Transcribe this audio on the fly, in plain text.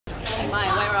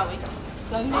are we?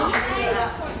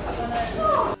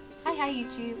 Hi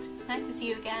YouTube, it's nice to see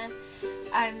you again.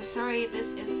 I'm sorry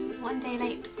this is one day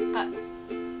late, but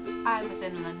I was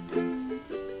in London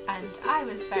and I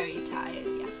was very tired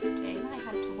yesterday and I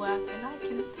had to work and I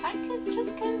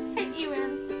just couldn't fit you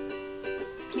in.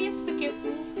 Please forgive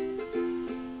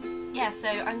me. Yeah, so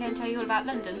I'm going to tell you all about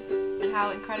London and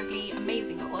how incredibly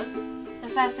amazing it was. The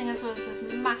first thing I saw was this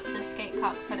massive skate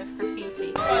park full of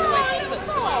graffiti. By the way, can you put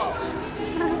this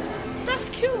on? That's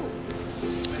cute!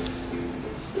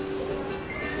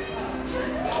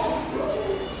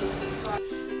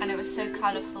 And it was so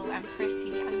colourful and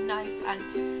pretty and nice,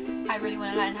 and I really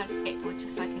want to learn how to skateboard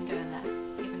just so I can go in there,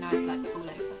 even though I'd like fall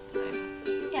over.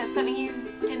 Yeah, something you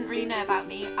didn't really know about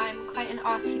me, I'm quite an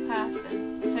arty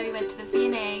person. So we went to the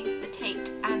V&A, the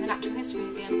Tate and the Natural History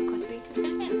Museum because we could fit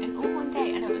in all one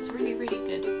day and it was really, really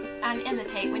good. And in the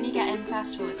Tate, when you get in,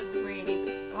 first of all, it's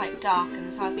really like dark and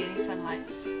there's hardly any sunlight.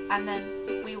 And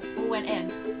then we all went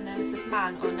in and there was this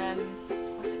man on,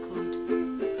 what's it called?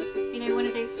 You know, one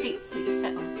of those seats that you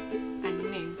sit on and you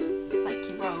move, like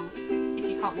you roll, if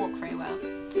you can't walk very well.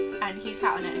 And he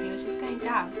sat on it and he was just going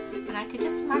down. And I could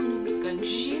just imagine him just going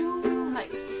zhoo,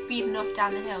 like speeding off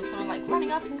down the hill, someone like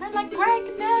running up and going like,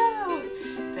 Greg, no!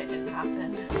 But it didn't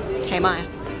happen. Hey Maya.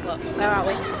 What? Where are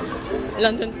we?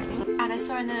 London. And I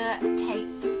saw in the Tate,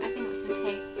 I think it was the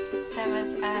Tate, there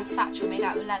was a satchel made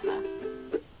out of leather.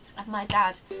 And my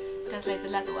dad does loads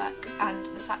of leather work and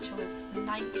the satchel was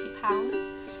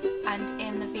 £90 and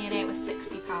in the V&A it was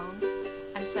 £60.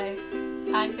 And so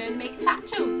I'm going to make a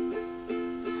satchel.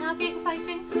 That'll be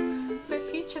exciting. For a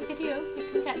future video you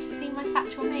can get to see my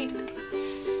satchel made.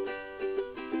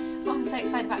 Oh, I'm so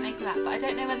excited about making that, but I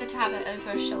don't know whether to have it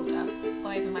over a shoulder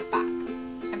or over my back.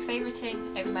 I'm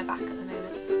favouriting over my back at the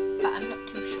moment, but I'm not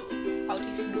too sure. I'll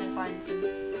do some designs and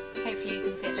hopefully you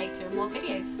can see it later in more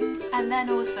videos. And then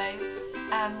also,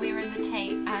 we were in the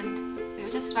Tate and we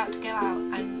were just about to go out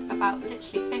and about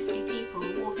literally 50 people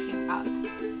walking up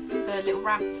the little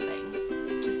ramp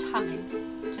thing, just humming,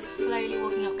 just slowly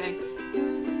walking up going,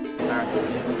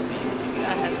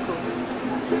 That's cool.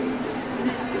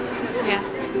 yeah.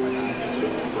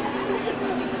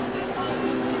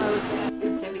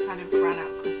 And so we kind of ran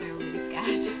out because we were really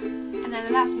scared. And then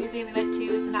the last museum we went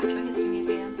to was the Natural History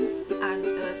Museum and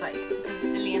there was like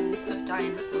gazillions of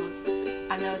dinosaurs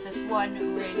and there was this one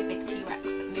really big T-Rex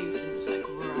that moved and it was like,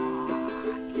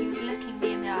 rah. He was looking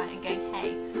me in the eye and going,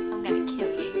 hey, I'm going to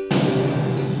kill you.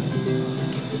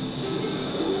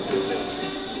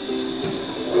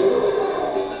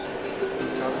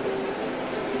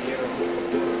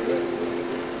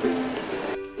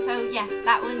 So yeah,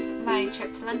 that was my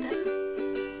trip to London.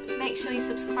 Make sure you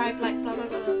subscribe, like blah blah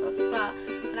blah blah blah blah,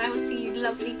 and I will see you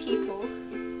lovely people,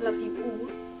 love you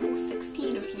all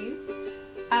 16 of you,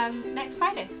 next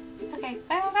Friday. Okay,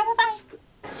 bye bye bye bye bye.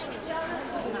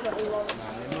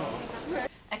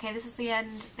 Okay, this is the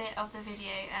end bit of the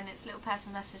video and it's a little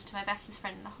personal message to my bestest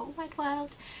friend in the whole wide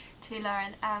world, to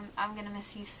Lauren. I'm going to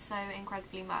miss you so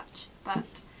incredibly much,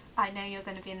 but I know you're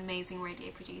going to be an amazing radio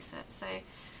producer, so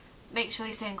make sure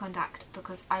you stay in contact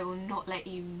because I will not let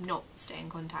you not stay in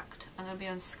contact. I'm going to be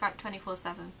on Skype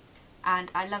 24/7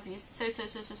 and I love you so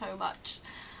much,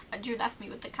 and you left me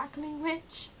with the cackling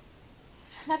witch.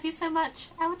 I love you so much.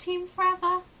 Our team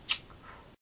forever.